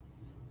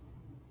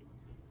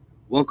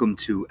Welcome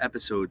to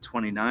episode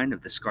 29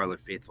 of the Scarlet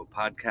Faithful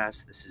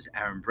podcast. This is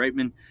Aaron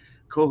Breitman,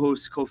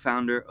 co-host,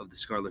 co-founder of the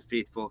Scarlet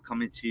Faithful,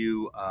 coming to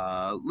you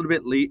a little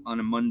bit late on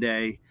a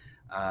Monday,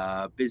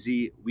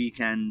 busy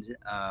weekend,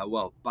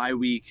 bye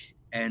week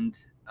end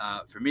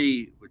for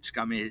me, which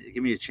gave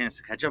me a chance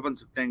to catch up on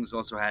some things.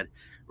 Also had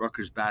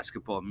Rutgers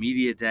basketball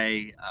media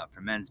day for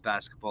men's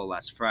basketball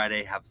last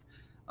Friday. Have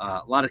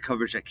a lot of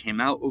coverage that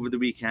came out over the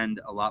weekend,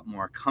 a lot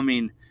more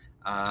coming.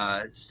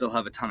 Still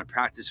have a ton of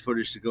practice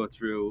footage to go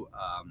through.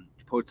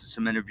 Posted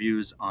some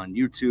interviews on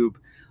YouTube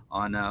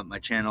on my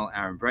channel,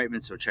 Aaron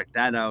Breitman, so check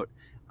that out.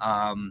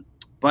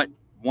 But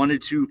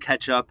wanted to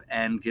catch up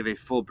and give a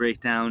full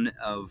breakdown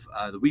of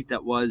the week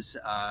that was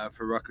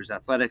for Rutgers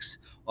athletics.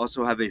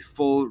 Also have a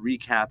full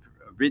recap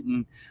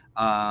written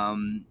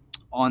on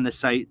the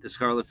site, the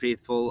Scarlet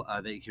Faithful,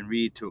 that you can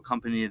read to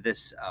accompany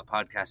this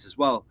podcast as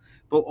well.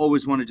 But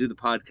always want to do the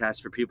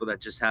podcast for people that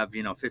just have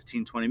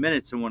 15, 20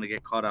 minutes and want to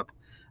get caught up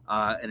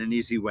in an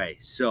easy way.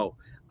 So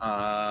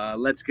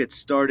let's get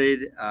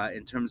started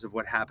in terms of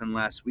what happened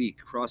last week.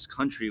 Cross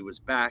country was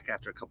back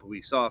after a couple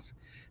weeks off.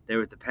 They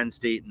were at the Penn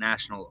State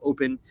National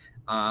Open,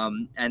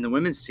 and the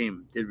women's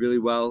team did really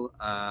well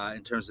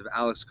in terms of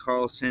Alex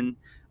Carlson.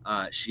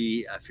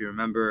 She, if you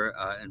remember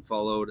and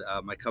followed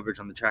my coverage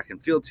on the track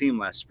and field team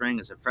last spring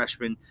as a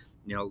freshman,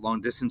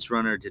 long distance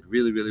runner, did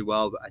really, really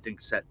well. I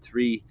think set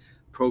 3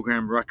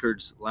 program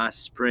records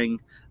last spring.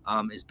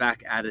 Is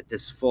back at it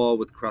this fall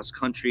with cross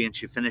country, and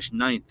she finished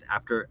 9th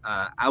after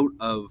out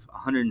of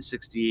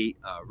 168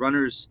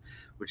 runners,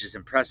 which is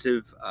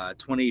impressive.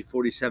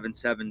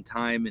 20:47.7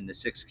 time in the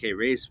 6K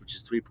race, which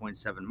is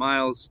 3.7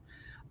 miles.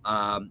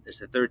 It's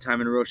the 3rd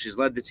time in a row she's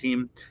led the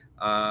team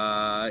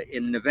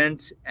in an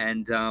event,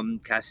 and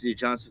Cassidy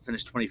Johnson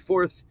finished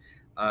 24th.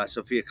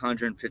 Sophia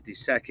Condren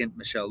 52nd.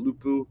 Michelle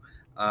Lupu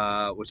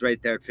was right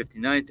there at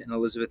 59th, and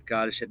Elizabeth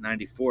Godish at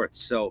 94th.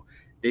 So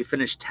they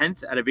finished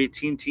 10th out of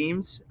 18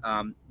 teams.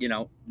 I'm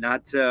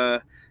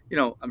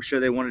sure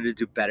they wanted to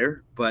do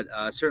better, but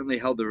certainly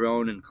held their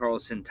own. And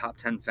Carlson, top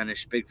 10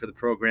 finish, big for the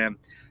program.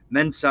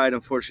 Men's side,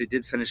 unfortunately,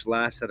 did finish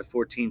last out of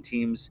 14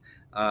 teams.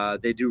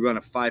 They do run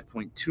a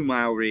 5.2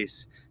 mile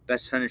race.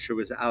 Best finisher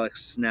was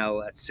Alex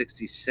Snell at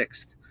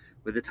 66th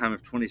with a time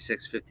of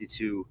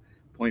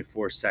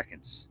 26:52.4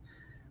 seconds.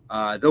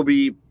 They'll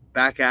be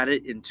back at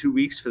it in 2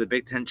 weeks for the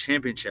Big Ten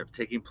Championship,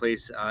 taking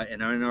place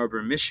in Ann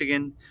Arbor,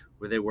 Michigan,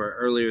 where they were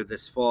earlier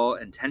this fall,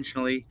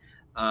 intentionally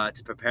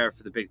to prepare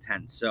for the Big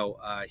Ten. So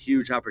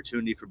huge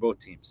opportunity for both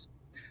teams.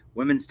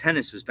 Women's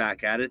tennis was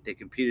back at it. They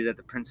competed at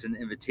the Princeton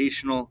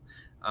Invitational.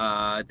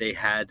 They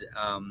had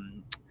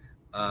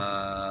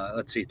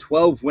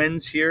 12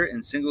 wins here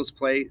in singles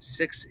play,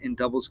 6 in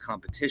doubles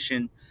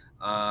competition.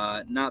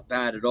 Not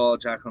bad at all.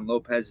 Jacqueline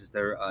Lopez is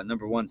their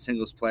number 1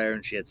 singles player,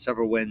 and she had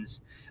several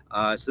wins.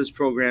 So this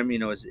program,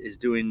 is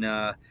doing,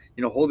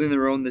 holding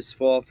their own this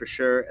fall for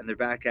sure, and they're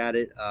back at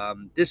it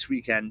this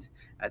weekend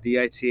at the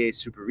ITA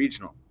Super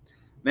Regional.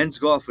 Men's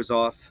golf was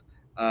off.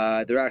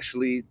 They're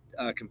actually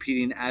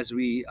competing as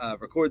we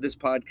record this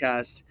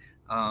podcast.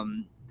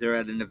 They're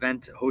at an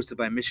event hosted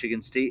by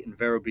Michigan State in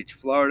Vero Beach,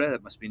 Florida.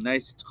 That must be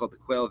nice. It's called the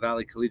Quail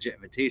Valley Collegiate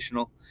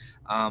Invitational,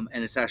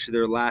 and it's actually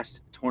their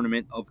last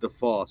tournament of the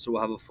fall. So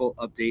we'll have a full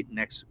update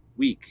next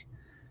week.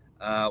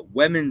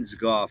 Women's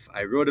golf,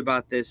 I wrote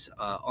about this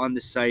on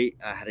the site.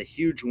 Had a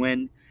huge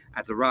win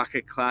at the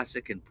Rocket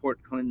Classic in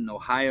Port Clinton,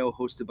 Ohio,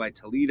 hosted by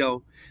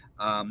Toledo.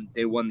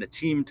 They won the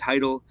team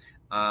title,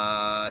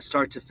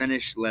 start to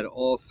finish, led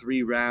all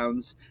 3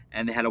 rounds,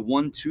 and they had a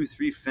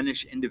 1-2-3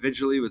 finish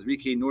individually with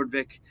Rike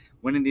Nordvik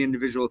winning the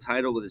individual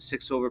title with a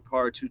 6-over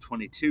par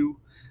 222.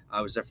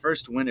 It was their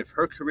first win of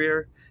her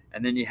career.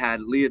 And then you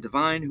had Leah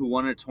Devine, who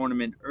won a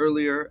tournament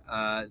earlier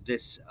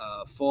this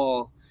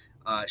fall.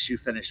 She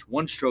finished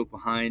 1 stroke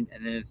behind,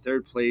 and then in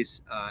 3rd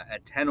place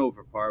at 10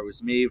 over par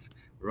was Maeve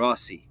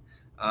Rossi.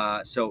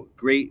 So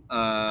great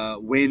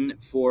win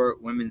for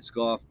women's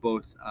golf,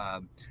 both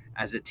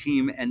as a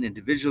team and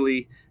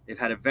individually. They've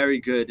had a very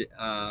good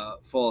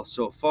fall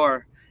so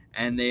far,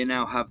 and they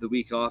now have the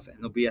week off,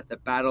 and they'll be at the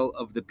Battle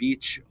of the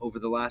Beach over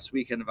the last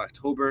weekend of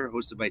October,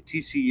 hosted by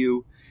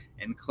TCU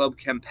and Club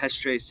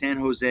Campestre San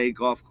Jose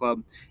Golf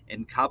Club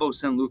in Cabo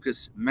San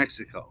Lucas,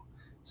 Mexico.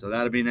 So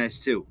that'll be nice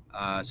too.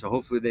 So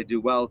hopefully they do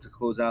well to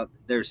close out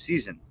their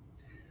season.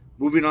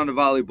 Moving on to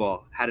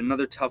volleyball, had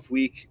another tough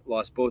week,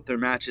 lost both their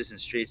matches in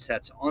straight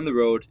sets on the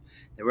road.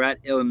 They were at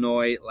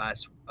Illinois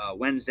last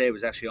Wednesday. It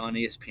was actually on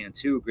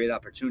ESPN2, a great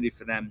opportunity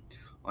for them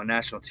on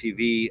national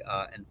TV.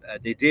 And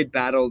they did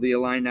battle the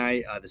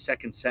Illini. The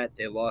second set,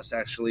 they lost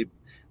actually.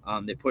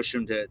 They pushed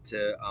them to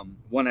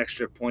 1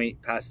 extra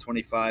point past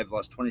 25,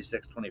 lost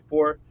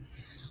 26-24.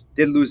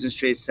 Did lose in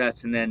straight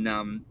sets, and then,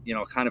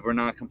 kind of were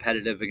not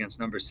competitive against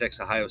number 6,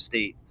 Ohio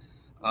State,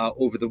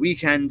 over the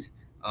weekend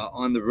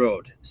on the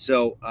road.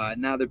 So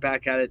now they're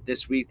back at it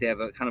this week. They have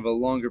a kind of a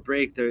longer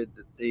break.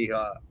 They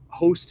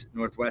host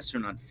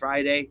Northwestern on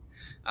Friday,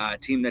 a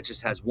team that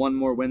just has 1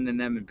 more win than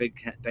them in Big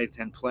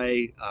Ten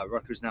play.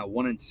 Rutgers now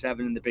 1-7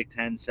 in the Big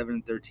Ten,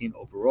 7-13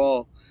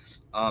 overall.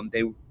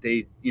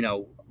 They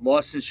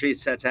lost in straight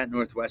sets at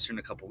Northwestern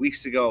a couple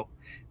weeks ago.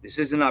 This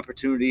is an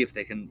opportunity if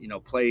they can,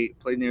 play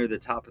near the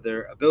top of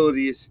their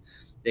abilities.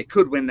 They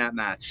could win that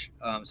match.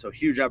 So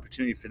huge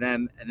opportunity for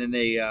them. And then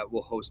they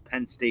will host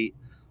Penn State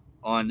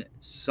on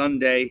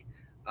Sunday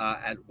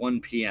at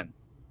 1 p.m.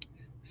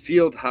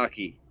 Field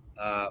hockey.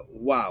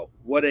 Wow,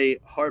 what a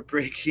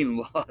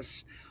heartbreaking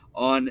loss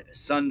on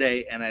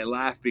Sunday. And I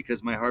laugh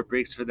because my heart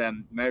breaks for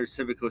them. Merit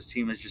Civico's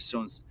team has just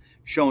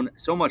shown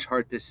so much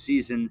heart this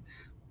season,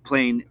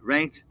 playing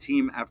ranked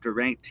team after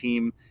ranked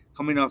team,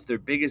 coming off their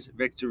biggest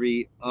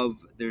victory of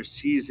their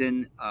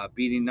season,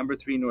 beating number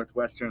 3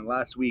 Northwestern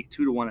last week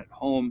 2-1 at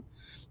home,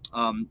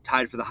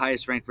 tied for the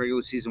highest ranked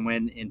regular season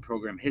win in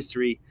program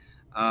history,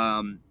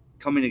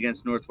 coming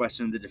against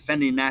Northwestern, the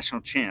defending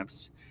national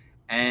champs,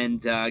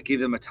 and gave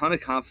them a ton of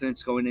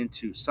confidence going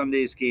into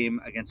Sunday's game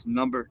against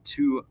number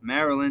 2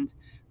 Maryland,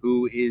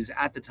 who is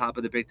at the top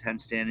of the Big Ten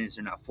standings.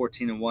 They're now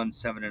 14-1,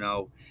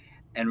 7-0.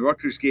 And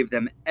Rutgers gave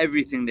them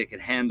everything they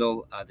could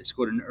handle. They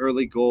scored an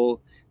early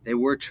goal. They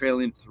were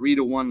trailing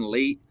 3-1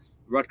 late.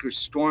 Rutgers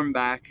stormed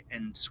back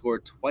and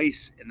scored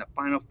twice in the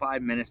final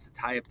 5 minutes to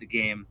tie up the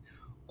game,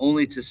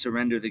 only to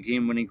surrender the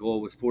game-winning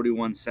goal with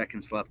 41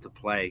 seconds left to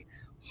play.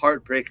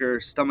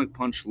 Heartbreaker, stomach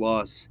punch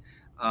loss.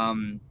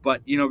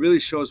 But, really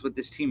shows what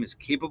this team is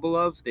capable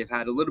of. They've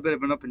had a little bit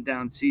of an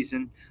up-and-down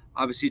season,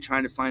 obviously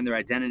trying to find their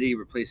identity,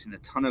 replacing a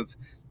ton of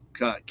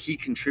key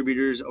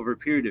contributors over a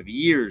period of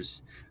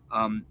years.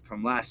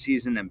 From last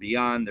season and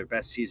beyond, their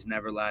best season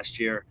ever last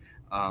year,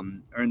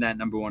 earned that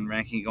number 1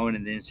 ranking going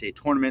in the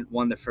NCAA tournament,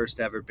 won the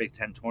first ever Big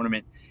Ten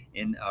tournament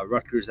in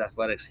Rutgers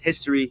athletics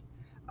history.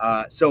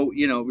 So,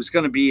 it was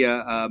going to be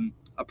a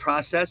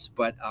process,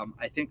 but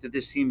I think that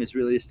this team is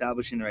really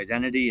establishing their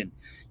identity. And,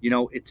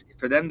 it's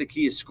for them, the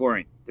key is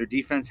scoring. Their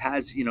defense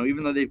has,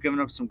 even though they've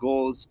given up some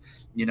goals,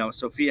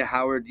 Sophia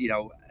Howard,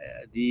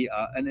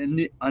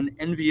 an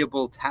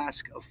unenviable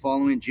task of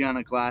following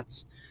Gianna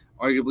Glatz,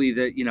 arguably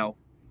the,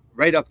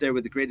 right up there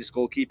with the greatest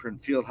goalkeeper in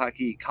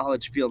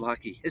college field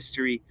hockey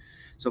history.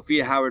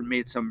 Sophia Howard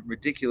made some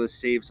ridiculous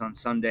saves on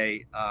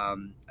Sunday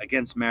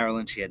against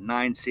Maryland. She had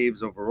 9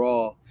 saves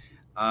overall.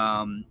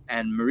 And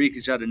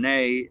Marika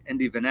Jardine,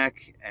 Indy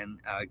Vanek, and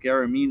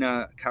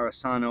Garamina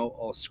Carasano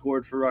all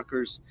scored for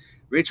Rutgers.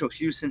 Rachel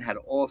Houston had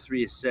all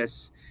 3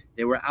 assists.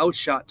 They were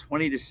outshot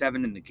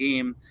 20-7 in the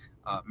game.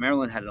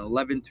 Maryland had an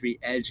 11-3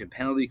 edge in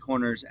penalty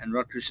corners, and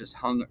Rutgers just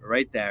hung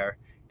right there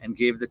and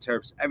gave the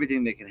Terps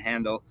everything they could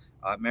handle.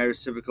 Merit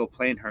Civico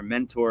playing her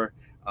mentor,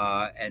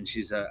 and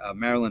she's a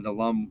Maryland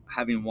alum,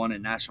 having won a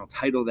national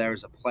title there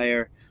as a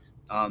player.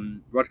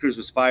 Rutgers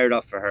was fired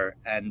up for her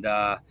and,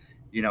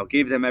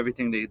 gave them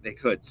everything they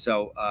could.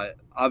 So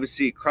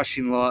obviously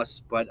crushing loss,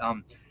 but,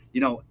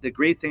 the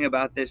great thing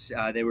about this,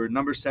 they were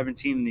number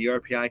 17 in the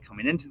RPI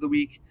coming into the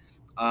week,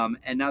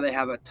 and now they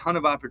have a ton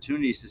of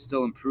opportunities to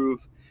still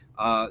improve.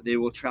 They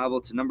will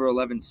travel to number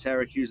 11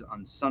 Syracuse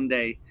on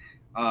Sunday.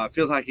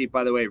 Field hockey,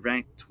 by the way,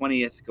 ranked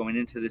 20th going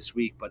into this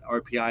week, but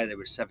RPI, they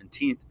were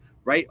 17th,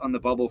 right on the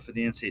bubble for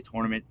the NCAA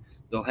tournament.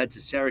 They'll head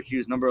to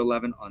Syracuse, number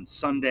 11, on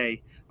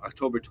Sunday,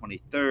 October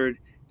 23rd.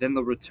 Then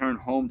they'll return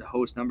home to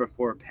host number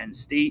 4 Penn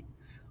State,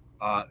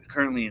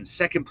 currently in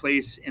second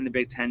place in the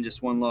Big Ten,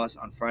 just 1 loss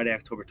on Friday,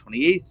 October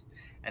 28th.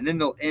 And then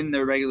they'll end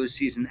their regular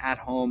season at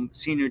home,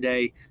 Senior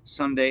Day,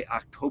 Sunday,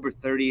 October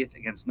 30th,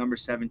 against number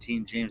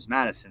 17 James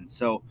Madison.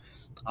 So,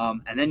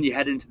 and then you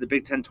head into the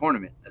Big Ten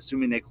tournament,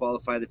 assuming they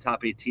qualify the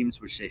top 8 teams,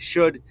 which they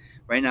should.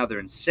 Right now they're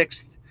in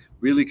 6th.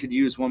 Really could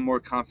use one more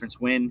conference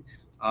win,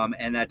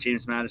 and that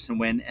James Madison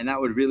win, and that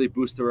would really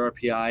boost their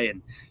RPI.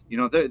 And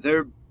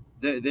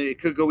they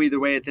could go either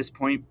way at this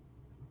point.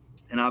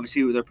 And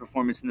obviously with their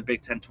performance in the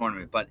Big Ten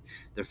tournament, but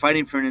they're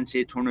fighting for an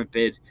NCAA tournament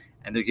bid,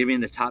 and they're giving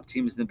the top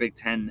teams in the Big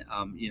Ten,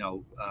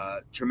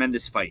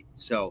 tremendous fight.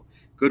 So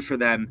good for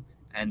them,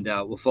 and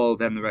we'll follow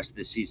them the rest of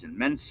the season.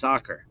 Men's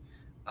soccer.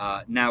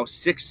 Now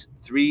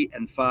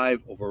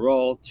 6-3-5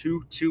 overall,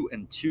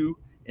 2-2-2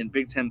 in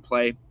Big Ten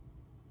play.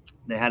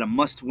 They had a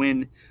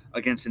must-win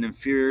against an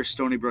inferior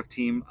Stony Brook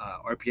team,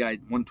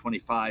 RPI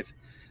 125,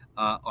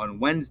 on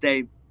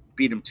Wednesday.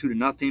 Beat them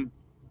 2-0.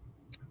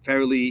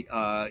 Fairly,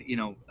 I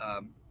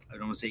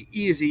don't want to say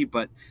easy,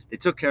 but they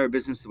took care of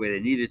business the way they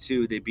needed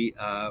to. They beat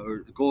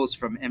goals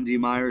from MD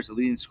Myers, the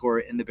leading scorer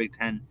in the Big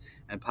Ten,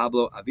 and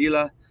Pablo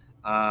Avila.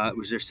 It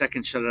was their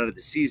second shutout of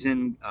the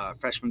season.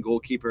 Freshman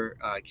goalkeeper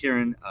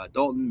Kieran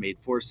Dalton made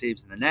 4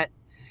 saves in the net.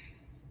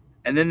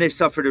 And then they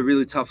suffered a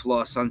really tough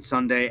loss on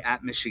Sunday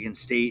at Michigan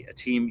State, a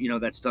team,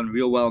 that's done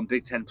real well in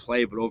Big Ten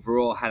play, but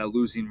overall had a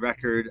losing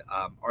record.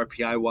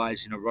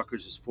 RPI-wise,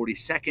 Rutgers was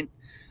 42nd.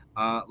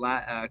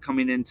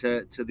 Coming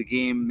into the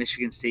game,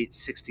 Michigan State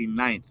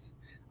 69th.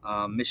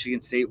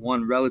 Michigan State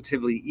won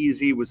relatively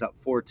easy, was up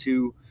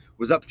 4-2,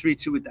 was up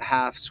 3-2 at the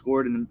half,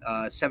 scored in the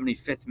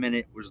 75th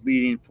minute, was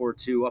leading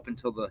 4-2 up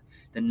until the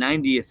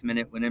 90th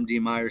minute when MD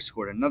Myers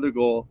scored another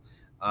goal,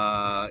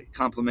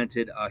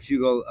 complemented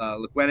Hugo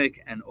Lukwenik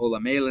and Ola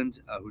Mayland,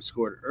 who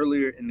scored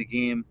earlier in the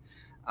game.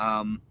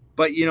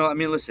 But,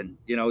 listen,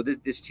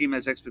 this team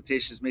has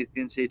expectations to make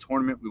the NCAA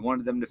tournament. We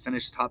wanted them to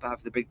finish top half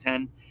of the Big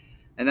Ten.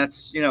 and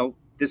that's,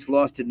 this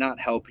loss did not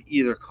help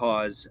either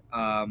cause.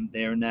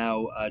 They are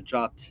now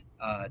dropped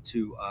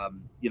to,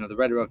 the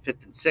right around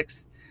fifth and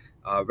sixth,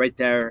 right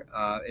there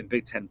in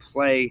Big Ten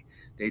play.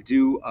 They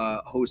do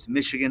host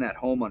Michigan at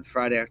home on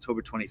Friday,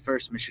 October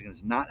 21st.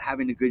 Michigan's not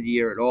having a good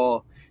year at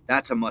all.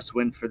 That's a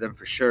must-win for them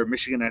for sure.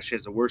 Michigan actually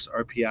has a worse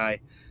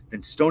RPI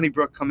than Stony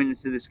Brook coming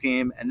into this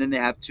game. And then they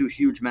have two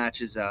huge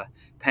matches,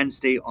 Penn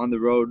State on the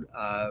road,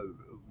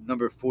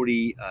 number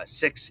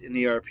 46 in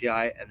the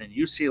RPI, and then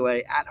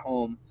UCLA at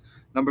home,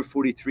 number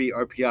 43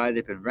 RPI.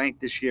 They've been ranked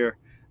this year.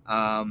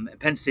 And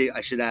Penn State,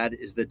 I should add,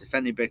 is the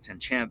defending Big Ten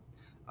champ.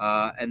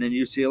 And then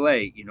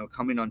UCLA,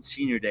 coming on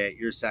senior day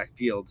at Ursack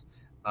Field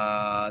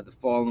the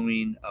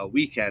following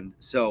weekend.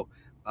 So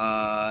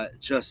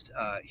just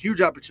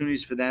huge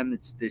opportunities for them.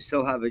 They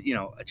still have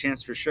a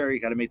chance for sure. You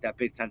got to make that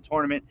Big Ten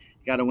tournament.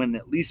 You got to win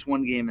at least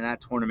one game in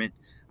that tournament,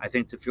 I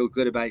think, to feel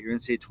good about your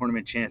NCAA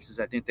tournament chances.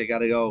 I think they got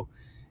to go.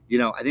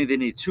 I think they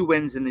need 2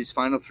 wins in these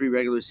final 3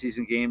 regular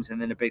season games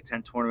and then a Big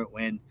Ten tournament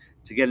win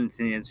to get into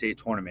the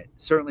NCAA tournament.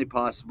 Certainly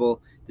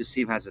possible. This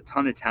team has a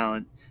ton of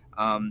talent.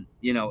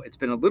 It's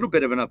been a little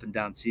bit of an up and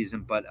down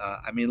season, but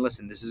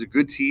listen, this is a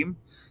good team.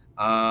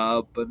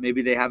 But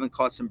maybe they haven't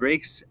caught some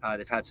breaks.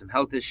 They've had some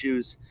health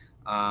issues.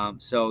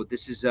 So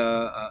this is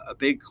a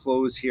big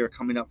close here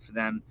coming up for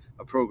them,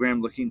 a program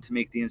looking to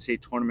make the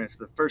NCAA tournament for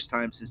the first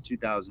time since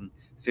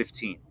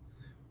 2015.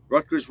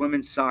 Rutgers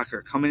women's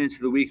soccer coming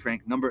into the week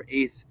ranked number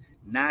 8th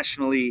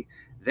nationally.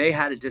 They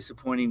had a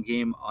disappointing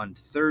game on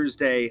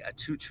Thursday, a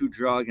 2-2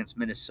 draw against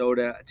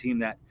Minnesota, a team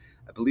that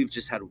I believe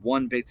just had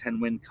one Big Ten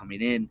win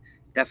coming in.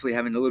 Definitely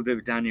having a little bit of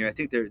a down year. I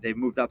think they've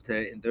moved up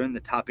they're in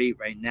the top 8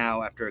 right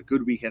now after a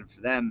good weekend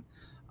for them.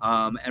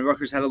 And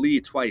Rutgers had a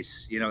lead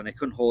twice, and they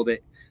couldn't hold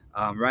it.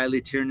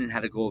 Riley Tiernan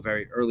had a goal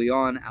very early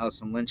on.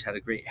 Allison Lynch had a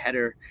great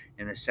header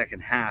in the second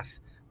half,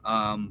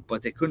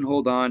 but they couldn't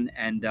hold on.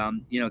 And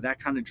that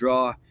kind of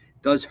draw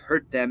does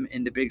hurt them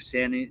in the Big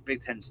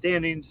Ten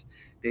standings.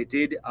 They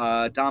did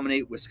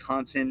dominate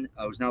Wisconsin,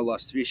 who's now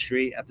lost 3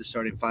 straight after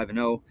starting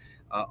 5-0.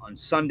 On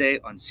Sunday,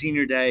 on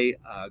senior day,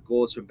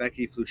 goals from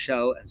Becky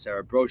Fluchel and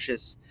Sarah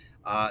Brocious.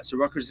 So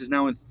Rutgers is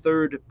now in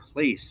 3rd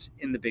place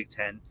in the Big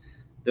Ten.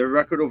 Their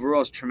record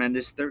overall is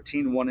tremendous,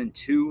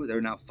 13-1-2.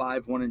 They're now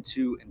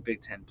 5-1-2 in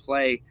Big Ten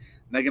play.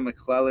 Megan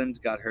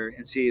McClelland got her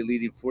NCAA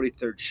leading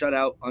 43rd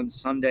shutout on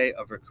Sunday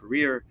of her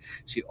career.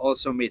 She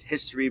also made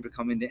history,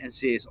 becoming the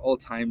NCAA's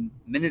all-time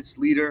minutes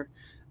leader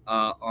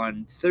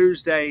on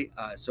Thursday.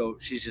 So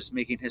she's just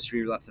making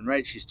history left and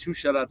right. She's 2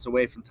 shutouts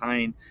away from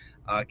tying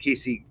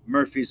Casey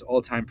Murphy's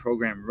all-time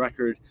program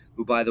record,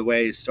 who, by the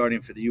way, is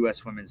starting for the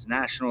U.S. women's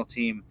national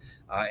team,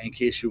 in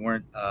case you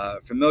weren't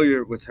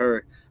familiar with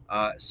her.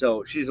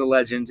 So she's a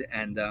legend,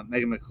 and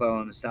Megan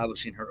McClellan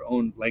establishing her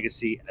own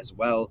legacy as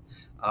well.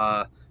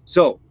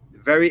 So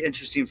very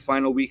interesting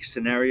final week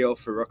scenario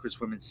for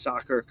Rutgers women's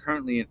soccer.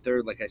 Currently in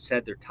 3rd, like I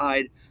said, they're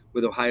tied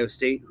with Ohio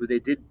State, who they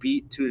did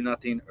beat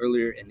 2-0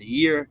 earlier in the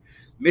year.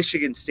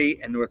 Michigan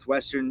State and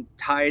Northwestern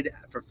tied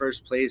for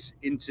first place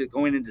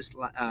going into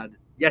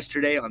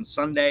yesterday on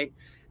Sunday,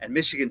 and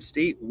Michigan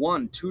State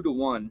won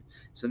 2-1.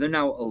 So they're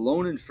now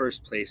alone in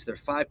first place. They're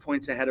 5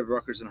 points ahead of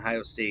Rutgers and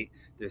Ohio State.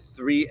 They're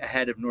 3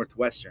 ahead of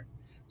Northwestern.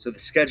 So the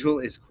schedule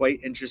is quite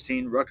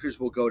interesting. Rutgers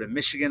will go to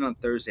Michigan on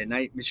Thursday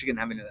night. Michigan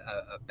having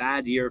a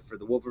bad year for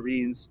the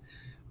Wolverines.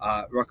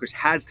 Rutgers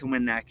has to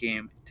win that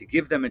game to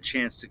give them a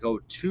chance to go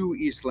to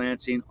East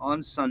Lansing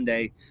on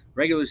Sunday,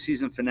 regular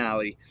season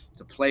finale,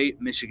 to play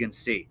Michigan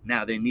State.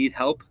 Now, they need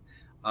help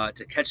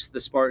to catch the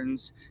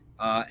Spartans.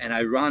 And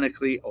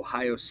ironically,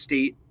 Ohio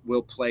State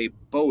will play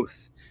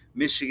both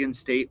Michigan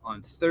State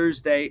on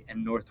Thursday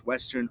and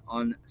Northwestern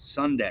on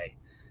Sunday.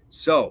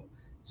 So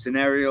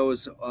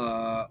scenarios,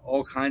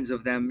 all kinds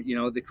of them.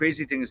 The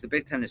crazy thing is the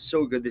Big Ten is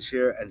so good this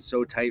year and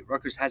so tight.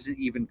 Rutgers hasn't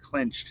even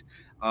clinched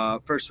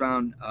first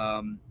round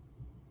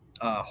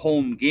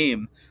home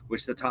game,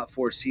 which the top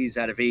 4 seeds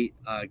out of 8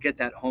 get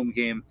that home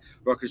game.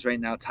 Rutgers right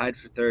now tied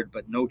for 3rd,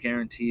 but no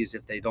guarantees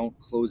if they don't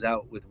close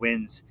out with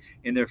wins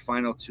in their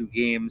final 2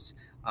 games.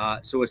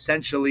 So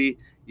essentially,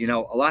 a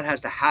lot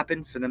has to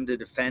happen for them to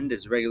defend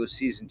as regular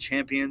season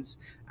champions.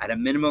 At a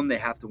minimum, they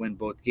have to win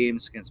both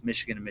games against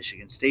Michigan and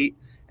Michigan State,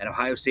 and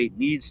Ohio State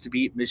needs to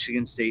beat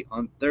Michigan State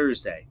on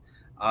Thursday.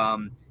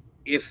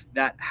 If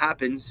that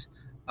happens,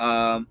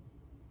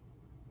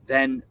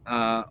 then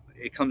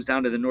it comes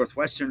down to the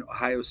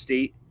Northwestern-Ohio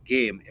State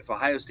game. If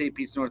Ohio State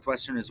beats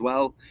Northwestern as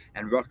well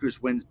and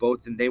Rutgers wins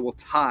both, then they will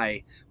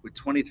tie with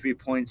 23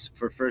 points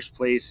for first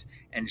place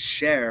and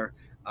share.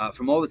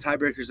 From all the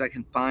tiebreakers I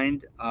can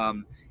find,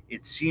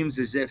 it seems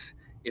as if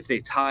they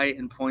tie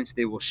in points,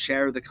 they will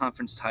share the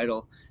conference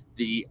title.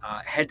 The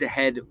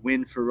head-to-head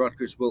win for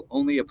Rutgers will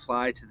only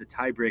apply to the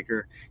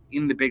tiebreaker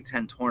in the Big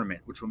Ten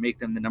tournament, which will make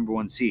them the number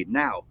 1 seed.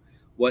 Now,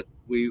 what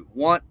we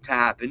want to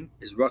happen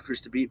is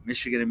Rutgers to beat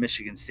Michigan and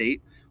Michigan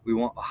State. We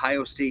want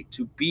Ohio State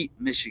to beat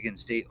Michigan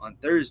State on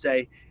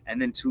Thursday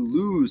and then to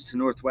lose to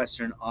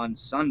Northwestern on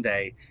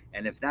Sunday.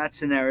 And if that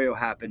scenario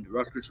happened,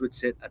 Rutgers would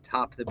sit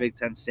atop the Big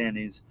Ten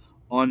standings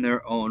on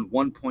their own,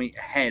 1 point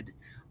ahead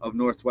of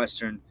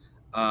Northwestern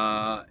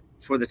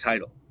for the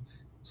title.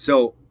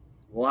 So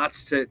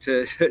lots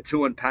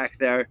to unpack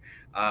there.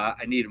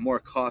 I need more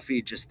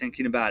coffee just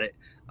thinking about it,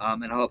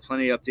 and I'll have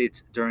plenty of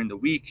updates during the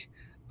week.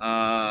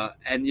 And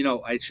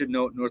I should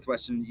note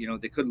Northwestern.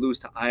 They could lose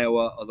to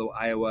Iowa, although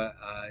Iowa,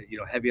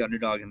 heavy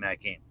underdog in that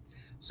game.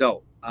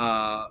 So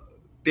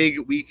big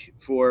week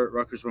for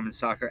Rutgers women's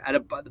soccer.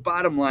 The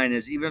bottom line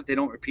is, even if they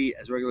don't repeat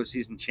as regular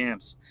season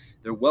champs,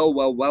 they're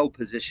well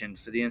positioned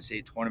for the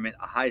NCAA tournament.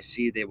 A high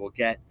seed they will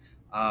get.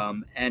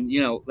 And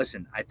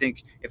listen, I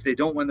think if they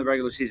don't win the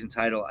regular season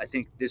title, I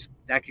think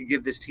that could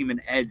give this team an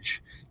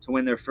edge to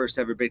win their first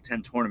ever Big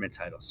Ten tournament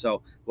title.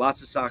 So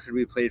lots of soccer to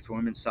be played for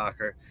women's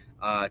soccer.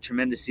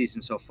 Tremendous season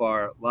so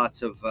far.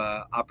 Lots of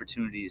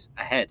opportunities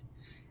ahead.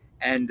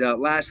 And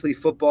lastly,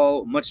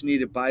 football, much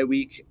needed bye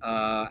week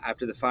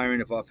after the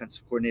firing of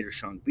offensive coordinator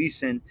Sean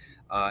Gleason.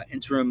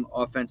 Interim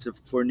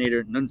offensive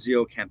coordinator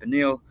Nunzio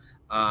Campanile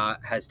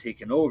has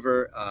taken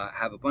over.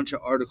 Have a bunch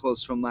of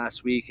articles from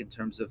last week in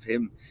terms of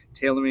him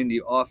tailoring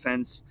the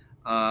offense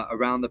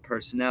around the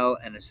personnel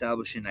and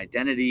establishing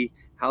identity.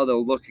 How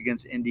they'll look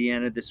against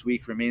Indiana this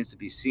week remains to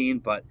be seen,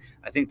 but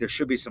I think there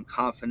should be some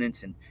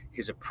confidence in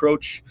his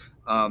approach.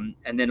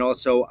 And then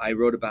also I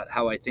wrote about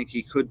how I think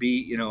he could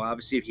be,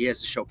 obviously if he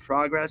has to show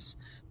progress,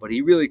 but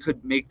he really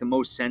could make the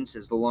most sense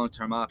as the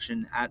long-term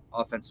option at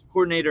offensive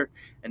coordinator.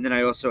 And then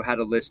I also had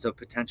a list of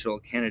potential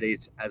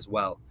candidates as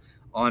well.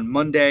 On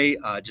Monday,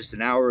 just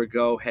an hour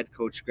ago, head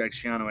coach Greg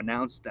Schiano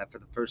announced that for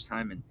the first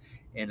time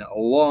in a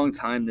long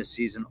time this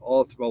season,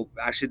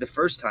 actually the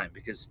first time,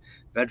 because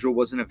Vedral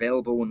wasn't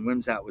available when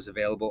Wimsatt was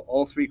available,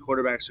 all three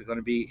quarterbacks are going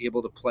to be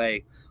able to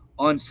play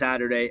on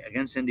Saturday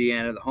against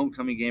Indiana, the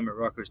homecoming game at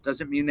Rutgers.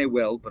 Doesn't mean they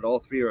will, but all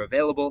three are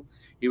available.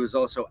 He was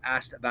also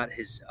asked about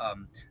his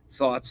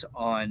thoughts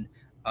on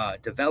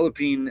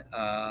developing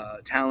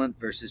talent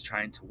versus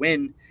trying to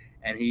win.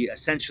 And he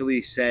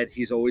essentially said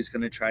he's always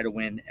going to try to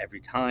win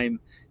every time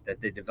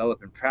that they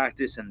develop in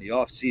practice and the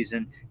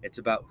offseason. It's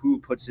about who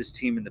puts his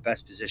team in the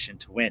best position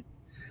to win.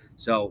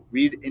 So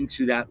read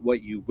into that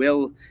what you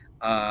will.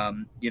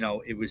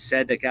 It was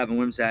said that Gavin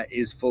Wimsatt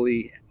is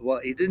he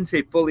didn't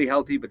say fully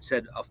healthy, but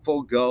said a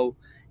full go,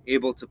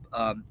 able to,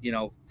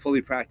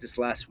 fully practice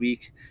last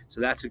week.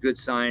 So that's a good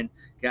sign.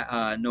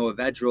 Noah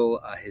Vedral,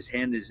 his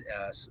hand is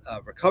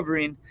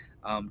recovering.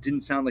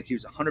 Didn't sound like he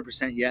was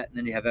 100% yet. And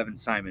then you have Evan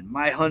Simon.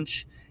 My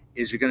hunch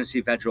is you're going to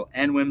see Vedral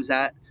and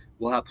Wimsatt.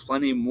 We'll have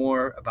plenty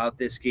more about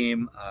this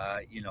game,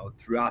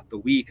 throughout the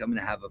week. I'm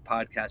going to have a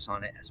podcast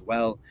on it as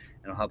well,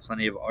 and I'll have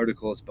plenty of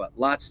articles, but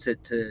lots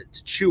to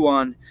chew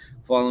on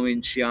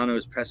following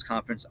Schiano's press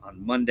conference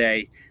on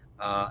Monday,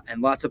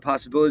 and lots of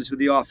possibilities with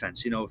the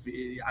offense.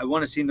 I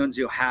want to see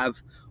Nunzio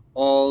have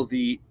all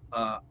the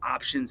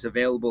options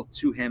available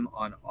to him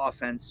on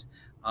offense,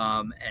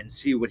 and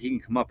see what he can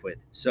come up with.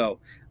 So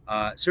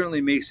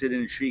certainly makes it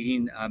an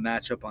intriguing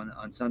matchup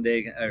on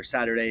Sunday or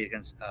Saturday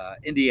against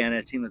Indiana,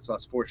 a team that's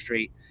lost 4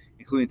 straight,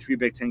 including 3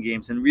 Big Ten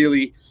games. And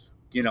really,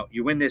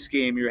 you win this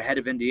game, you're ahead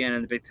of Indiana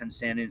in the Big Ten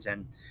standings,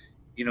 and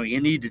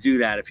you need to do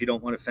that if you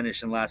don't want to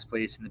finish in last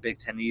place in the Big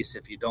Ten East,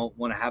 if you don't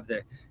want to have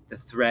the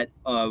threat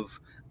of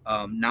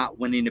not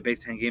winning a Big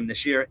Ten game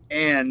this year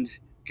and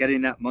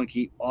getting that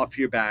monkey off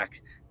your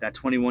back, that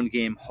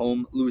 21-game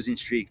home losing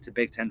streak to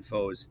Big Ten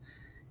foes.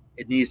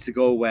 It needs to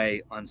go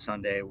away on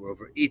Sunday. We're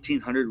over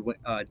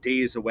 1,800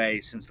 days away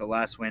since the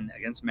last win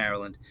against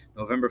Maryland,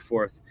 November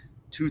 4th,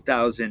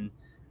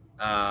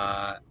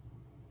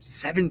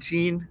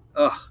 2017.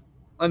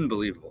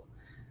 Unbelievable.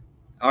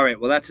 All right,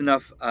 well, that's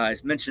enough. I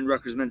mentioned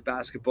Rutgers men's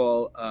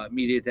basketball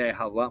media day. I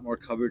have a lot more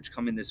coverage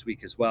coming this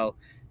week as well.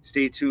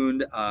 Stay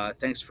tuned.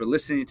 Thanks for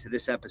listening to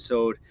this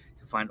episode. You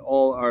can find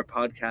all our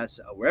podcasts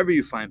wherever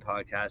you find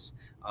podcasts.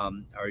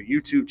 Our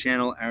YouTube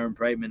channel, Aaron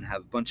Breitman,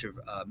 have a bunch of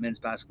men's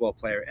basketball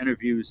player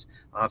interviews.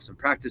 I'll have some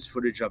practice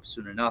footage up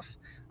soon enough.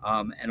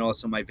 And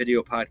also my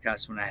video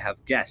podcast when I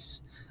have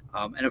guests.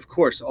 And of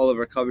course, all of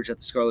our coverage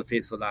at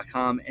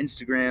thescarletfaithful.com,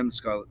 Instagram,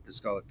 the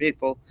Scarlet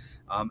Faithful,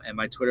 and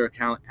my Twitter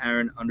account,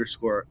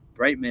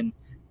 Aaron_Breitman.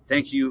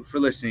 Thank you for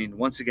listening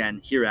once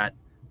again here at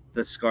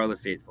the Scarlet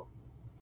Faithful.